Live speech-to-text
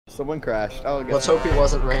Someone crashed. Oh, God. Let's hope he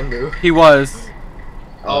wasn't Rambo. He was.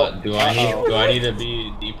 Do I need to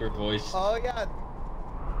be deeper voice? Oh, God.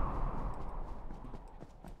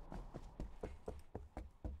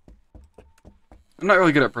 I'm not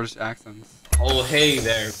really good at British accents. Oh, hey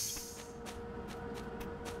there.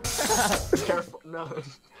 Careful, no.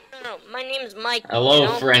 No, my name is Mike. Hello, you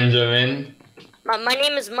know? Benjamin. My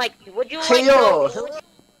name is Mike. Would you like Hello. to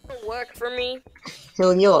work for me?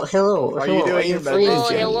 Hello. Are you doing your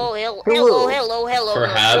Hello.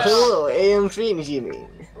 Perhaps. Hello, I am Benjamin.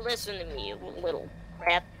 Listen to me, you little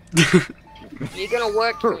crap. You're gonna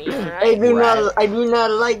work for me, alright? I do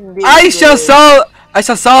not like this. I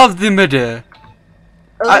shall solve the murder.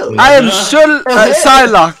 I am sure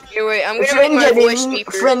Psylock. Here, wait, I'm gonna make my voice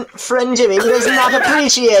deeper. Friend Jimmy does not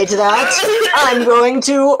appreciate that. I'm going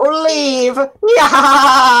to leave.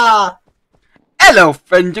 Yeah. Hello,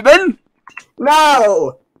 Benjamin.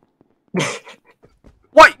 No.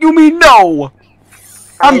 What you mean no?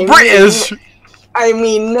 I'm British. I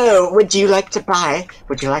mean no. Would you like to buy?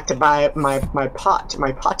 Would you like to buy my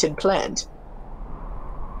potted plant?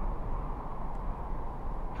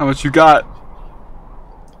 How much you got?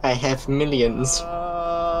 I have millions.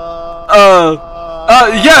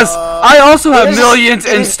 Yes, I also have millions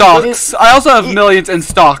in stocks. I also have millions in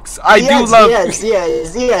stocks. I do love. Yes.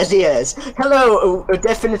 Hello,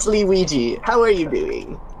 definitely Ouija. How are you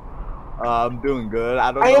doing? I'm doing good.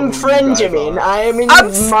 I am friend Jimmy. I am in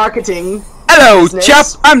marketing. Hello, business. chap.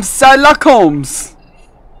 I'm Psylock Holmes.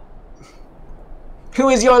 Who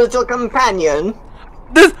is your little companion?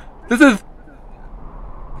 This is.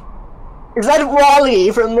 Is that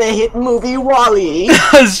Wall-E from the hit movie Wall-E?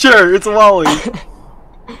 Sure, it's Wally.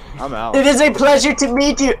 I'm out. It is a pleasure to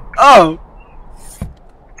meet you. Oh.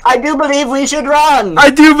 I do believe we should run.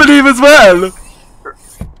 I do believe as well.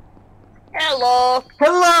 Hello.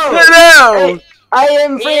 Hello. Hey, I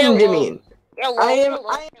am friend Jimmy. Hello. I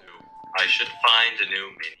I should find a new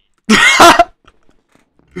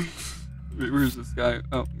mini. Where's this guy?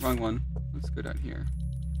 Oh, wrong one. Let's go down here.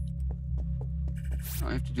 Oh,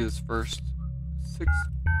 I have to do this first. 6.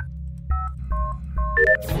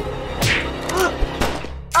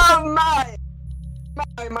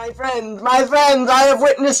 Oh my friends,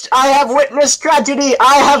 I have witnessed tragedy.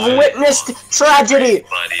 I have witnessed tragedy.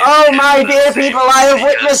 Oh my dear people, I have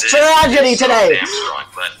witnessed tragedy today.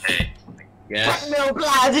 Yes. No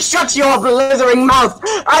blood, shut your blithering mouth.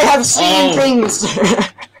 I have seen things.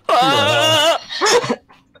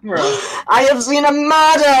 I have seen a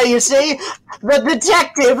murder, you see. The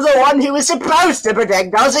detective, the one who was supposed to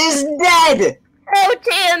protect us, is dead. Oh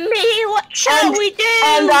dear me, what shall we do?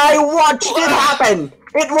 And I watched it happen.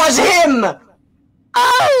 It was him.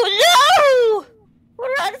 Oh no!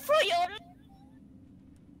 Run for your...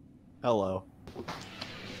 Hello.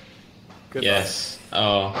 Goodbye. Yes.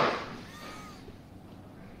 Oh.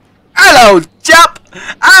 Hello, chap.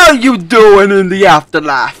 How you doing in the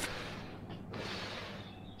afterlife?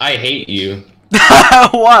 I hate you.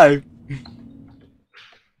 Why?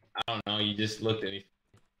 I don't know, you just looked at me.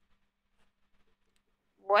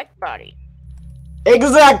 What body?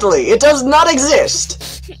 Exactly. It does not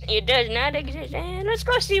exist. It does not exist. And let's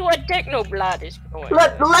go see what Technoblood is going.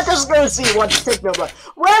 Let us go see what's Technoblood.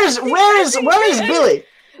 Where is Billy?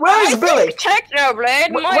 Where is Billy?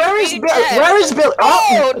 Technoblood. Where is Billy? Where is Billy?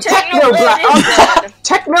 Oh, Technoblood.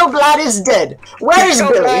 Technoblood is dead. Where is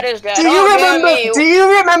Billy? Do you remember? Do you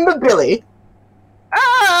remember Billy?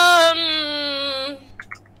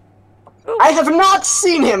 I have not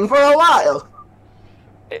seen him for a while.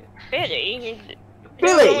 Billy?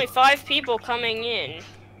 Billy. There's only 5 people coming in.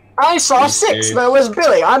 I saw 6. There was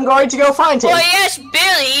Billy. I'm going to go find him. Oh yes,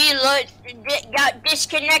 Billy got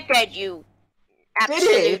disconnected. You.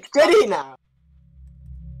 Did he now?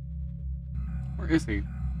 Where is he?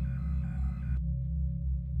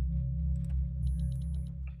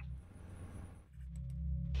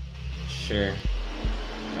 Sure.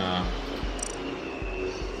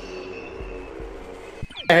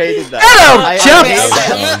 I hated that. Hello,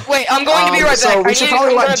 chap. Wait, I'm going to be right back. So we should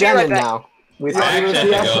probably let Jen in now. I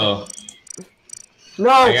actually have to go. No,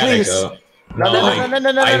 I gotta please. go.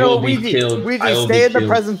 No, Ouija, stay in the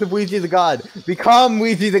presence of Ouija the God. Become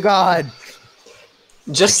Ouija the God.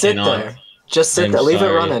 Just sit there. Just sit there. Leave it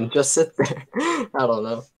running. Just sit there. I don't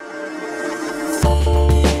know.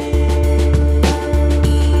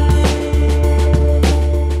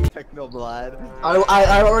 Technoblood.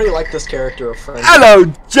 I already like this character of friend.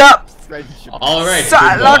 Hello, chaps. Alright,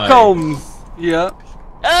 Psylock Holmes. Yeah.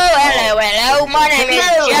 Oh, hello. My name is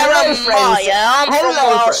Jeremiah.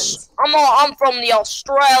 I'm from the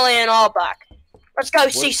Australian outback. Let's go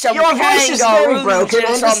see some Your voice is very broken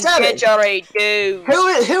and some disturbing. didgeridoo.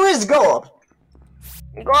 Who Gorb?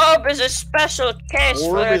 Gorb is a special case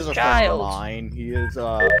for Orb is a a friend of child. mine. He is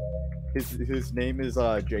his name is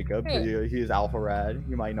Jacob. He is Alpharad.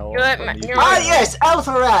 You might know him. Yes,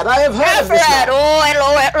 Alpharad. I have heard of this Alfred, man.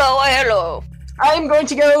 oh, hello. I am going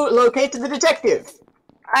to go locate the detective.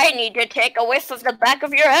 I need to take a whiff of the back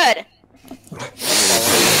of your head. I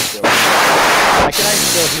can actually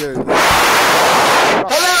still hear.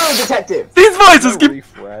 Hello, detective. These voices keep.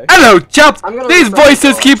 Hello, chaps. These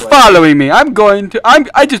voices keep following me. I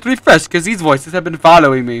just refreshed because these voices have been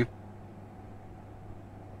following me.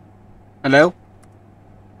 Hello?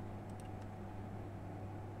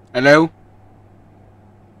 Hello?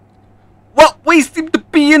 Well, we seem to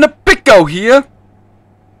be in a pickle here.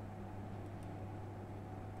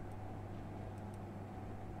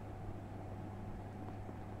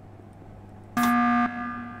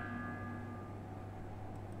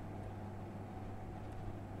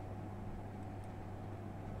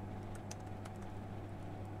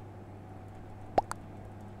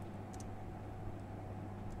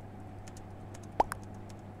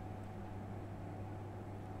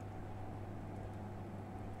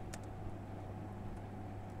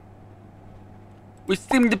 We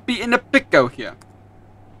seem to be in a pickle here.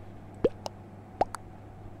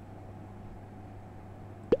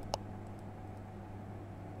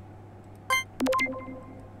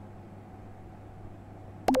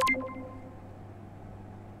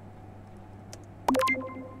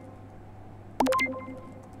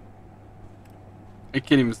 I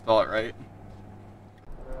can't even spell it right.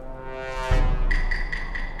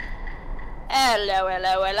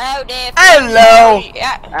 Hello there. Hello!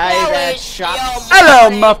 Hello,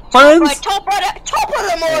 my friends! Top of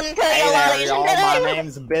the morning to you, ladies and My gentlemen.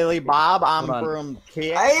 name's Billy Bob. I'm from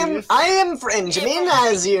Kansas. I am Frenchman,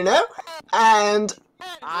 as you know, and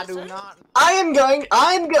I do not. I'm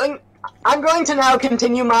going to now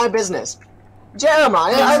continue my business.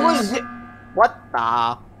 Jeremiah, I was. What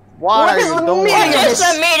the? What are is you the doing? meaning What is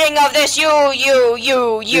the meaning of this,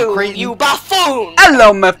 you buffoon?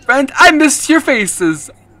 Hello, my friend. I missed your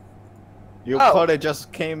faces. You Oh. could have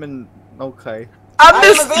just came and okay. I I am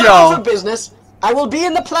missed available y'all. for business. I will be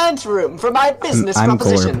in the plant room for my business I'm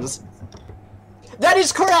propositions. That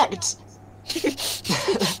is correct.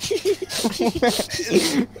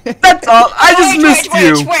 That's all. I just missed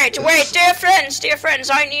you. Wait, dear friends,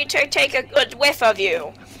 I need to take a good whiff of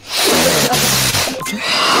you.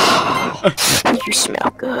 You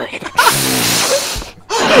smell good.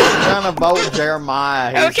 Trying to vote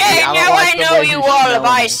Jeremiah. Okay, now I know you all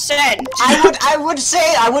by scent. I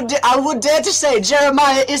would dare to say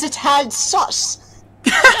Jeremiah is a tad sus.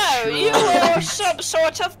 No, you are some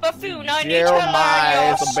sort of buffoon. I need to Jeremiah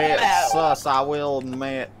learn is a your bit smell. sus, I will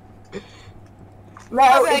admit.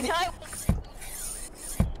 Now, Okay, if- can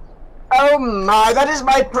I... oh my, that is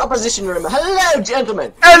my proposition room. Hello,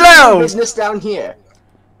 gentlemen. Hello. Business down here.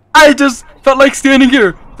 I just felt like standing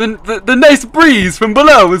here. The nice breeze from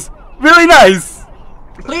below was really nice.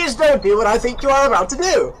 Please don't do what I think you are about to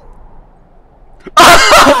do.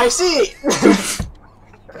 I see.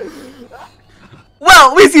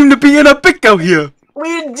 Well, we seem to be in a pickle here.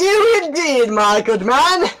 We do indeed, my good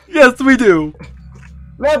man. Yes, we do.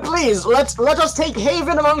 Now, please, let us take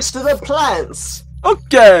haven amongst the plants.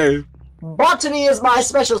 Okay. Botany is my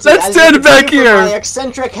specialty. Let's as you stand can back see from here. My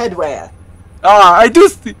eccentric headwear. Ah, I do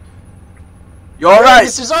see. You're right.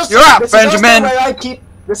 This is also, You're right, this is also Benjamin. where I keep.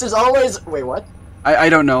 This is always. Wait, what? I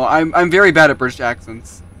don't know. I'm very bad at British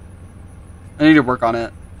accents. I need to work on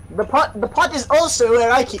it. The pot is also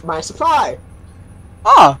where I keep my supply.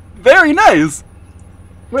 Ah, very nice.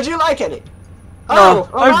 Would you like any? No,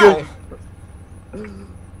 I'm good.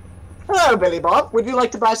 Hello, Billy Bob. Would you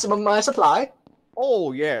like to buy some of my supply?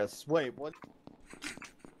 Oh yes. Wait, what?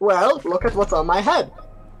 Well, look at what's on my head.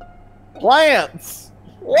 Plants.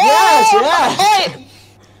 Yes, yes. Hey,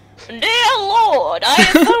 dear Lord, I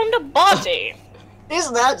have found a body.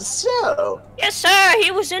 Is that so? Yes, sir,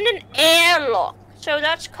 he was in an airlock, so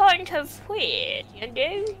that's kind of weird, you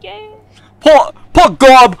know, yeah. Poor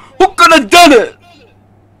Gob. Who could have done it?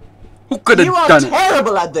 Who could You have are done it?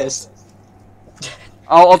 terrible at this.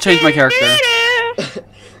 I'll change my character.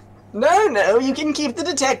 No, you can keep the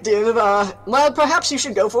detective. Well, perhaps you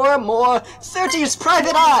should go for a more 30s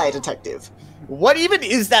private eye detective. What even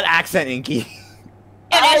is that accent, Inky?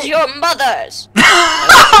 It is your mother's.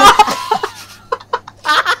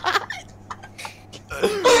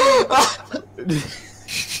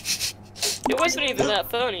 It wasn't even that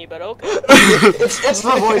funny, but okay. It's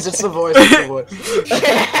the voice, it's the voice, it's the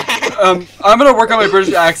voice. I'm gonna work on my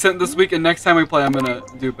British accent this week, and next time we play, I'm gonna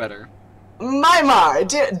do better.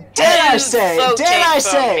 dare I say,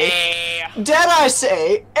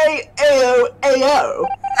 Ayo.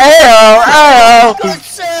 Good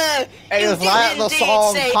sir! Hey, is that the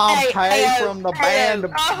song Pompeii from the band?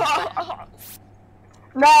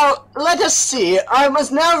 Now, let us see. I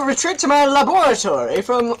must now retreat to my laboratory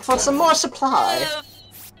for some more supply.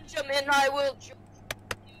 Benjamin, I will...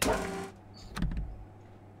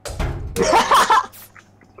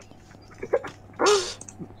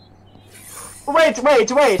 Wait,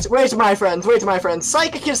 my friends,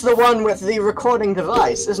 Psychic is the one with the recording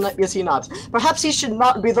device, is he not? Perhaps he should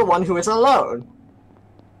not be the one who is alone.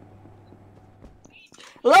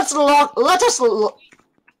 We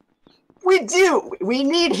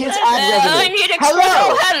need his ad revenue.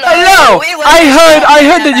 Hello! I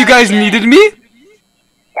heard that you guys needed me?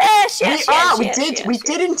 Yes, we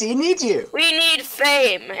did indeed need you. We need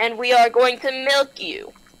fame, and we are going to milk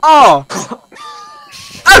you. Oh.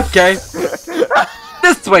 Okay.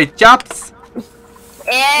 This way, chaps.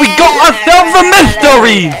 We got ourselves a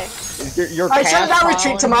mystery! I shall now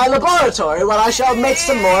retreat to my laboratory where I shall make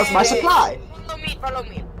some more of my supply. Follow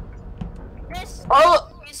me.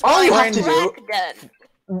 All you have to do...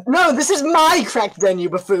 No, this is my crack den, you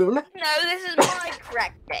buffoon. No, this is my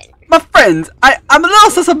crack den. My friends, I'm a little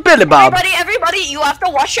sus of Billy Bob. Everybody, you have to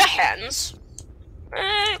wash your hands.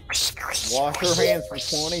 Wash your hands for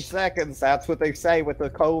 20 seconds. That's what they say with the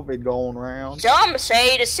COVID going around. Some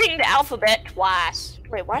say to sing the alphabet twice.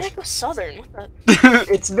 Wait, why did I go southern? What the?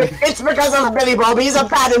 It's because of Billy Bob. He's a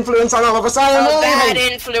bad influence on all of us. I am a bad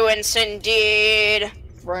influence indeed.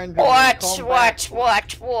 What?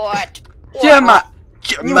 Gemma.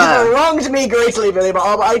 You have wronged me greatly, Billy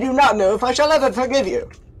Bob. I do not know if I shall ever forgive you.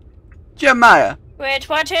 Jeremiah. Wait,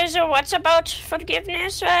 what's about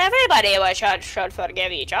forgiveness? Everybody should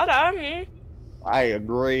forgive each other. I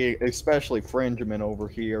agree, especially Fringeman over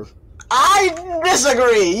here. I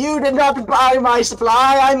disagree. You did not buy my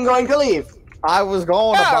supply. I'm going to leave. I was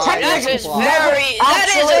going to buy that is very...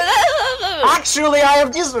 Actually, I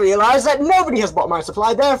have just realized that nobody has bought my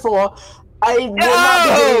supply, therefore... I will not be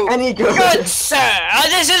doing any good. Good sir,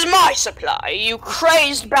 this is my supply, you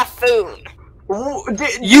crazed buffoon.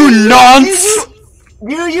 You nonce!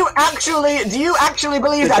 Do you actually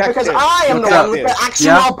believe that? Because I am the one with the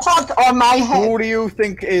actual pot on my head. Who do you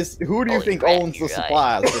think owns the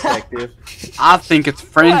supplies, detective? I think it's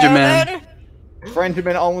Fringeman.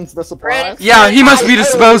 Fringeman owns the supplies? Yeah, he must be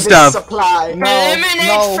disposed of.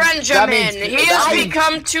 Eliminate Fringeman. He has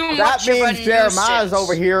become too much of a nuisance. Jeremiah's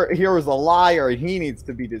over here is a liar, and he needs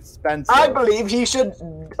to be dispensed of. I believe he should...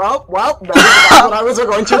 Oh, well, that's what I was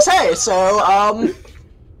going to say, so,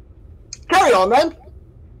 carry on, then.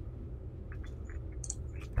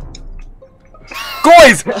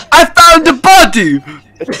 Guys, I found the body!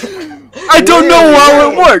 I don't know how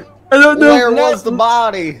it worked. I don't know. Where was the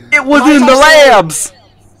body? It was in the labs.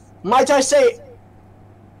 Might I say...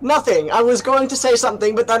 Nothing. I was going to say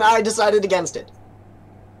something, but then I decided against it.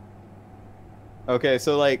 Okay,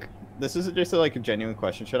 so, like, this is just, like, a genuine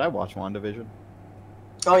question. Should I watch WandaVision?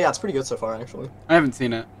 Oh, yeah, it's pretty good so far, actually. I haven't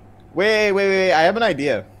seen it. Wait. I have an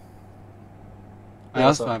idea. I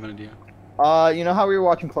also have an idea. You know how we were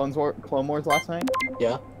watching Clone Wars last night?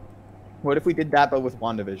 Yeah. What if we did that, but with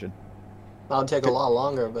WandaVision? That'll take a lot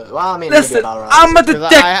longer, but... Well, I mean, listen, right. I'm a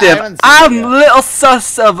detective. I'm little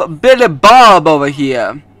sus of Billy Bob over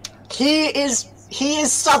here. He is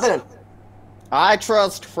Southern. I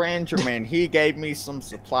trust Fringeman. He gave me some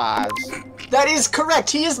supplies. That is correct.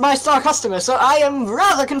 He is my star customer, so I am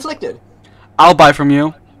rather conflicted. I'll buy from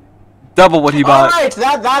you. Double what he bought. Alright,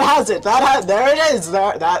 that has it. There it is.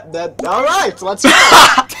 Alright, let's go.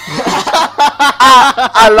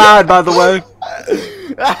 I lied, by the way.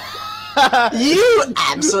 You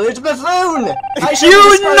absolute buffoon! I shall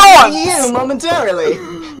not! you momentarily.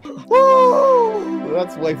 Woo!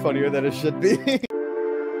 That's way funnier than it should be.